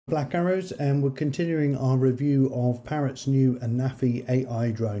Black Arrows, and we're continuing our review of Parrot's new Anafi Ai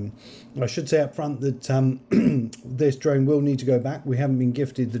drone. I should say up front that this drone will need to go back. We haven't been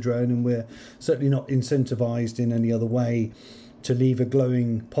gifted the drone, and we're certainly not incentivized in any other way to leave a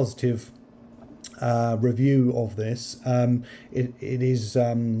glowing positive review of this. It is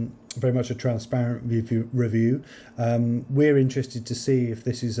very much a transparent review. We're interested to see if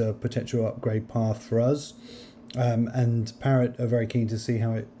this is a potential upgrade path for us. And Parrot are very keen to see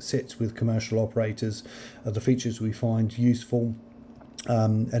how it sits with commercial operators, the features we find useful,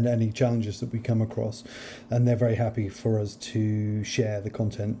 and any challenges that we come across, and they're very happy for us to share the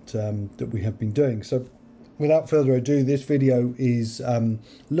content that we have been doing. So without further ado, this video is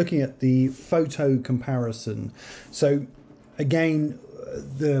looking at the photo comparison. So again,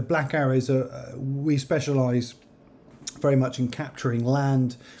 the Black Arrows we specialize very much in capturing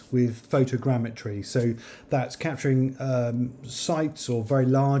land with photogrammetry. So that's capturing sites or very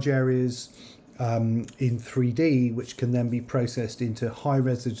large areas in 3D, which can then be processed into high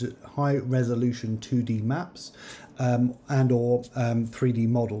resolution 2D maps and or 3D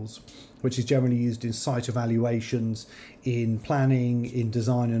models, which is generally used in site evaluations, in planning, in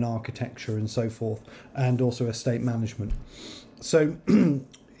design and architecture and so forth, and also estate management. So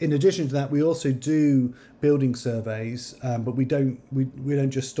in addition to that, we also do building surveys, but we don't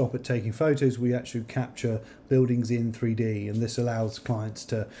just stop at taking photos. We actually capture buildings in 3D, and this allows clients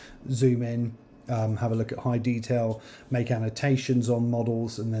to zoom in, have a look at high detail, make annotations on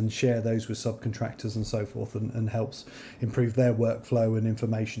models, and then share those with subcontractors and so forth, and helps improve their workflow and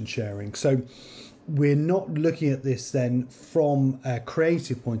information sharing. So we're not looking at this then from a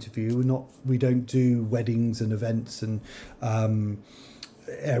creative point of view. We don't do weddings and events and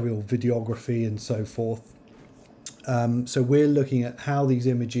aerial videography and so forth. So we're looking at how these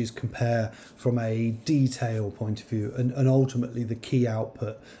images compare from a detail point of view, and ultimately the key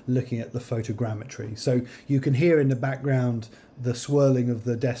output, looking at the photogrammetry. So you can hear in the background the swirling of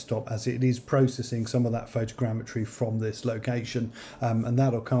the desktop as it is processing some of that photogrammetry from this location, and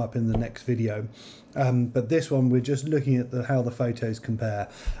that'll come up in the next video. But this one, we're just looking at how the photos compare.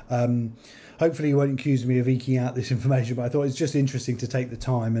 Hopefully you won't accuse me of eking out this information, but I thought it's just interesting to take the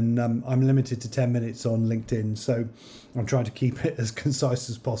time, and I'm limited to 10 minutes on LinkedIn, so I'm trying to keep it as concise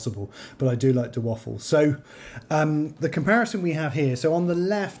as possible, but I do like to waffle. So the comparison we have here, so on the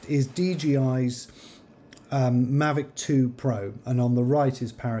left is DJI's Mavic 2 Pro, and on the right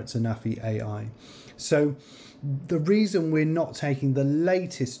is Parrot's Anafi Ai. So the reason we're not taking the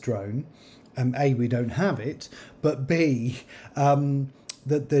latest drone, A, we don't have it, but B,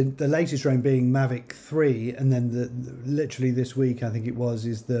 the latest drone being Mavic 3, and then literally this week I think it was,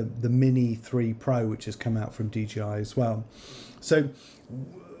 is the Mini 3 Pro, which has come out from DJI as well. So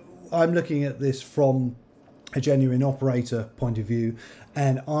I'm looking at this from a genuine operator point of view,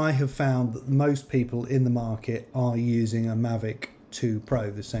 and I have found that most people in the market are using a Mavic 2 Pro,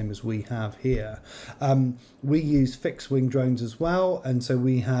 the same as we have here. We use fixed wing drones as well, and so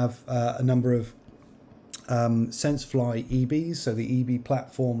we have a number of SenseFly EBs. So the EB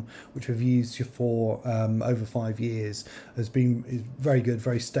platform, which we've used for over 5 years, is very good,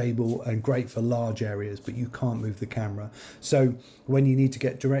 very stable, and great for large areas, but you can't move the camera. So when you need to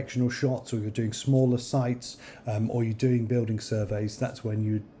get directional shots, or you're doing smaller sites, or you're doing building surveys, that's when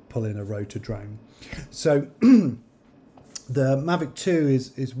you pull in a rotor drone. So the Mavic 2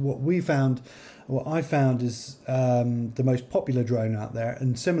 is what I found is the most popular drone out there,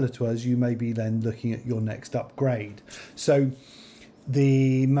 and similar to us, you may be then looking at your next upgrade. So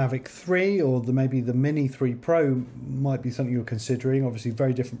the Mavic 3 or maybe the Mini 3 Pro might be something you're considering. Obviously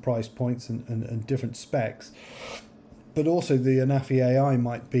very different price points and different specs, but also the Anafi Ai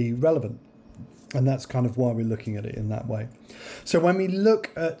might be relevant, and that's kind of why we're looking at it in that way. So when we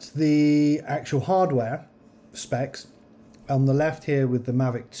look at the actual hardware specs, on the left here with the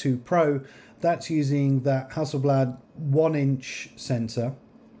Mavic 2 Pro, that's using that Hasselblad 1-inch sensor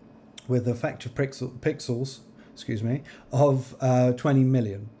with effective pixels, of 20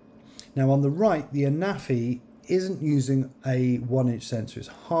 million. Now on the right, the Anafi isn't using a 1-inch sensor; it's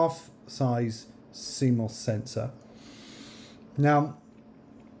half size CMOS sensor. Now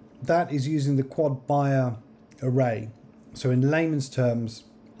that is using the quad buyer array. So in layman's terms,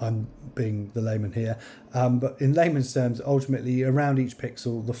 I'm being the layman here, but in layman's terms, ultimately around each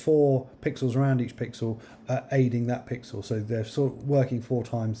pixel, the 4 pixels around each pixel are aiding that pixel, so they're sort of working 4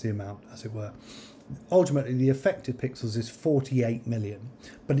 times the amount, as it were. Ultimately, the effective pixels is 48 million,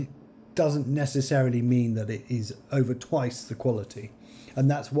 but it doesn't necessarily mean that it is over twice the quality. And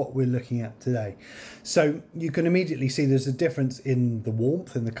that's what we're looking at today. So you can immediately see there's a difference in the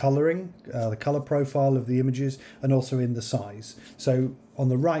warmth, in the colouring, the colour profile of the images, and also in the size. So on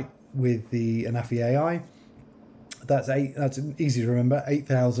the right with the Anafi Ai, that's easy to remember,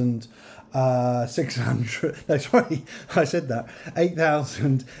 8,600, no sorry, I said that,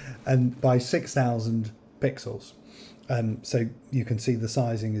 8,000 and by 6,000 pixels. So you can see the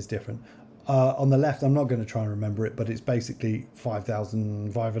sizing is different. On the left, I'm not going to try and remember it, but it's basically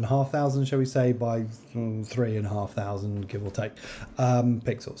 5,000, 5,500, shall we say, by 3,500, give or take,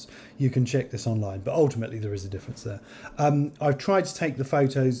 pixels. You can check this online, but ultimately there is a difference there. I've tried to take the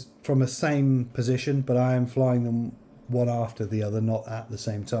photos from a same position, but I am flying them one after the other, not at the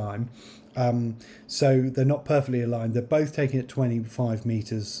same time. So they're not perfectly aligned. They're both taken at 25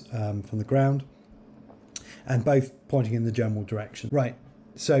 meters from the ground, and both pointing in the general direction. Right,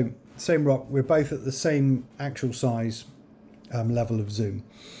 so same rock, we're both at the same actual size level of zoom.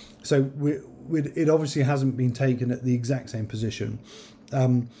 So it obviously hasn't been taken at the exact same position,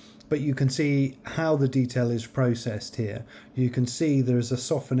 but you can see how the detail is processed here. You can see there is a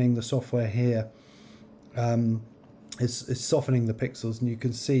softening, the software here is softening the pixels, and you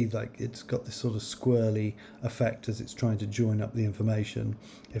can see like it's got this sort of squirrely effect as it's trying to join up the information.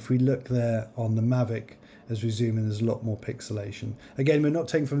 If we look there on the Mavic, as we zoom in, there's a lot more pixelation. Again, we're not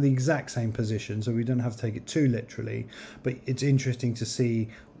taking from the exact same position, so we don't have to take it too literally, but it's interesting to see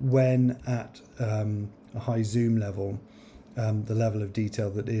when at a high zoom level, the level of detail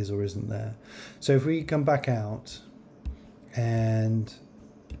that is or isn't there. So if we come back out, and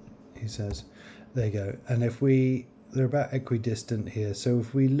he says, there you go, and if they're about equidistant here, so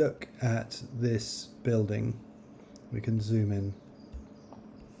if we look at this building, we can zoom in.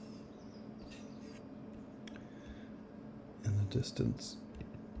 Distance.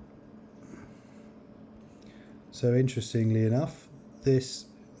 So interestingly enough, this,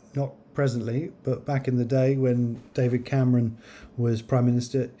 not presently, but back in the day when David Cameron was Prime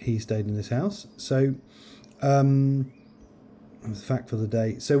Minister, he stayed in this house. So that's a fact for the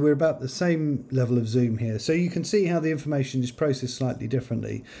day. So we're about the same level of zoom here. So you can see how the information is processed slightly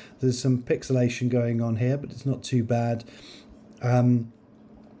differently. There's some pixelation going on here, but it's not too bad.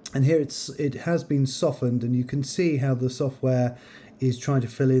 And here it has been softened, and you can see how the software is trying to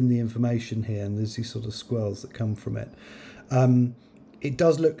fill in the information here, and there's these sort of swirls that come from it. It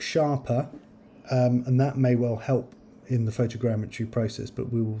does look sharper, and that may well help in the photogrammetry process, but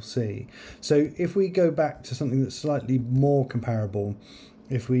we will see. So if we go back to something that's slightly more comparable,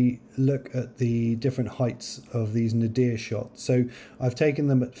 if we look at the different heights of these nadir shots, so I've taken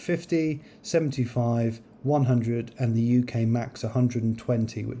them at 50, 75, 100 and the UK max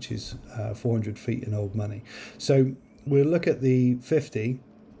 120, which is 400 feet in old money. So we'll look at the 50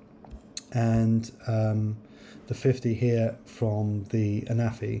 and the 50 here from the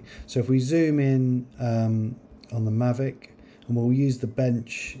Anafi. So if we zoom in on the Mavic, and we'll use the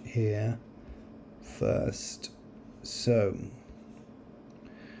bench here first. So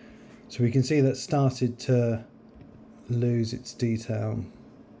we can see that started to lose its detail.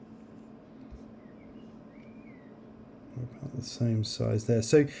 About the same size there,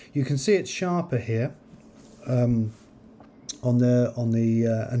 so you can see it's sharper here on the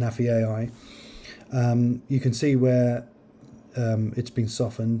Anafi Ai. You can see where it's been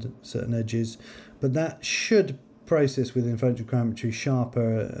softened, certain edges, but that should process within photogrammetry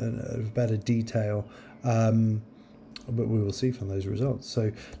sharper and better detail, but we will see from those results.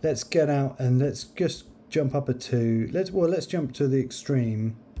 So let's get out and let's just jump up let's jump to the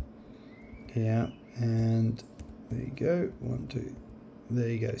extreme here, and there you go, 1, 2, there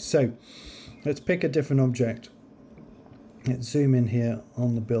you go. So let's pick a different object. Let's zoom in here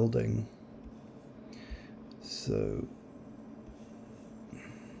on the building. So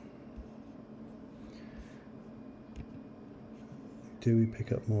do we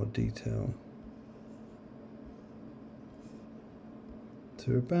pick up more detail? So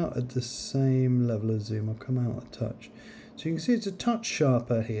we're about at the same level of zoom. I'll come out a touch. So you can see it's a touch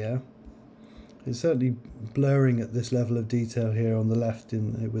sharper here. It's certainly blurring at this level of detail here on the left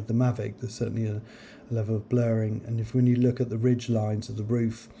with the Mavic. There's certainly a level of blurring, and when you look at the ridge lines of the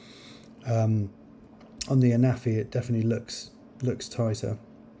roof on the Anafi, it definitely looks tighter.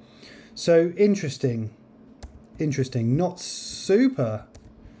 So interesting, not super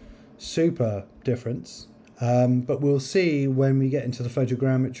difference, but we'll see when we get into the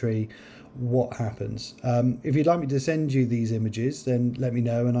photogrammetry what happens. If you'd like me to send you these images, then let me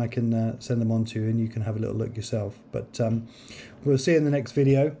know and I can send them on to you and you can have a little look yourself. But we'll see in the next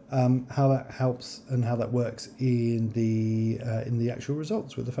video how that helps and how that works in the actual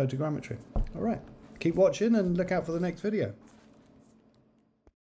results with the photogrammetry. All right, keep watching and look out for the next video.